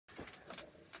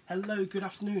Hello, good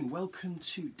afternoon. Welcome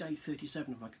to day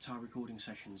 37 of my guitar recording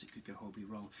sessions. It could go horribly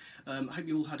wrong. I hope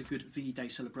you all had a good V-Day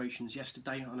celebrations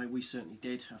yesterday. I know we certainly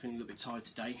did. I'm feeling a little bit tired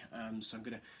today, so I'm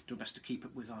going to do my best to keep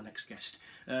up with our next guest.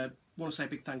 I want to say a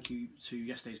big thank you to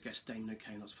yesterday's guest, Damien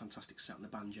O'Kane. That was a fantastic set on the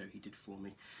banjo he did for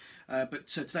me. But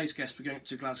today's guest, we're going up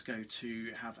to Glasgow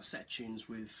to have a set of tunes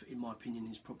with, in my opinion,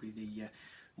 is probably the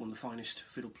one of the finest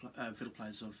fiddle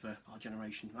players of our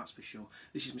generation, that's for sure.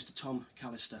 This is Mr. Tomas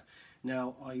Callister.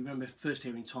 Now, I remember first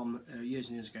hearing Tom years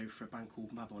and years ago for a band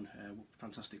called Mabon, a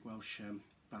fantastic Welsh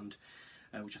band,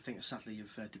 which I think sadly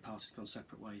have departed, gone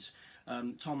separate ways.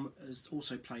 Tom has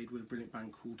also played with a brilliant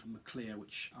band called Meclir,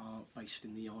 which are based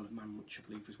in the Isle of Man, which I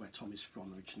believe is where Tom is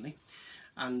from originally.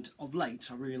 And of late,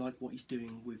 I really like what he's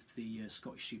doing with the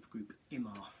Scottish supergroup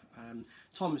Imar.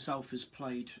 Tom himself has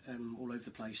played all over the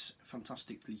place,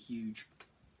 fantastically huge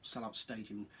sell-out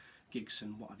stadium gigs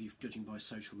and what have you, judging by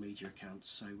social media accounts.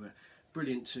 So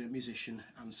brilliant musician,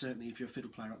 and certainly if you're a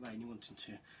fiddle player out there and you're wanting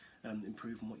to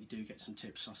improve on what you do, get some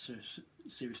tips, I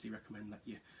seriously recommend that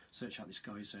you search out this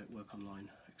guy's work online,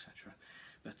 etc.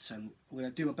 But I'm going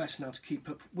to do my best now to keep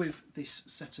up with this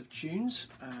set of tunes.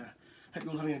 Hope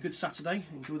you're all having a good Saturday.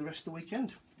 Enjoy the rest of the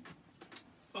weekend.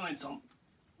 Bye, Tom.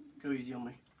 Go easy on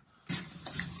me.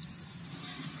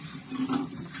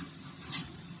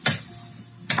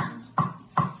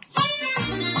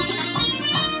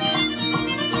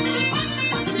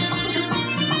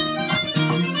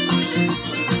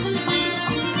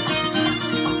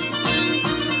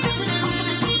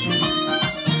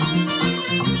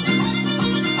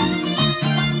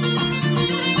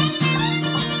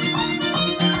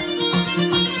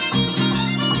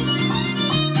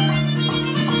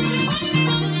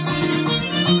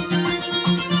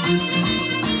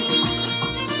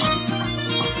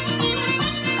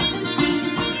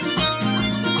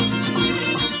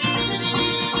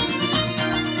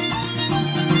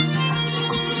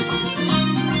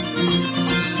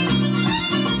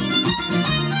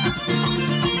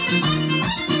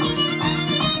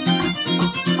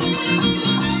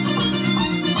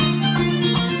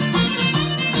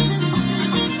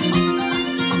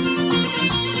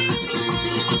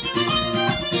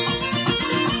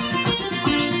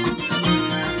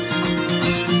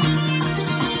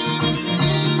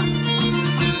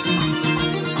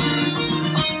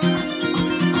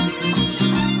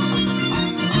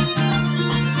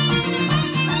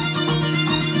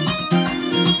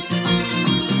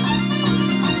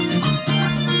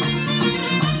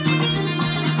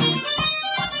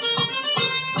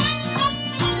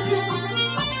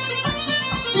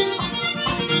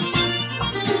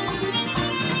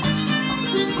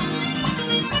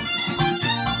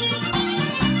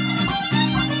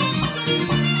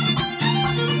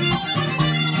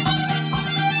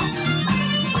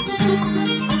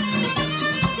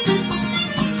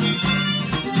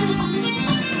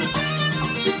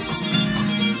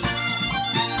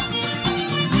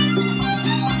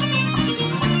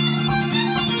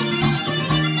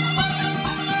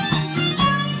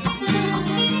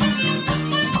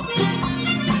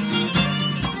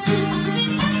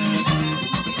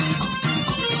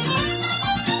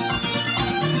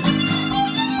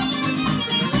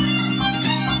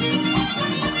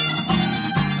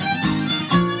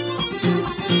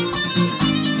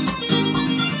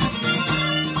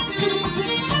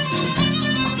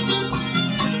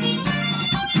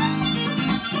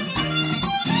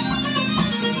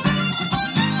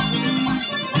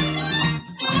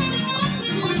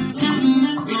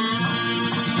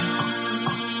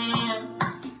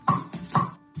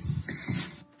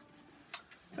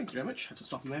 Thank you very much. I had to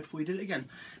stop him there before he did it again.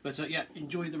 But yeah,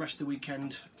 enjoy the rest of the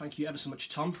weekend. Thank you ever so much,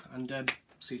 Tom, and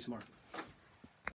see you tomorrow.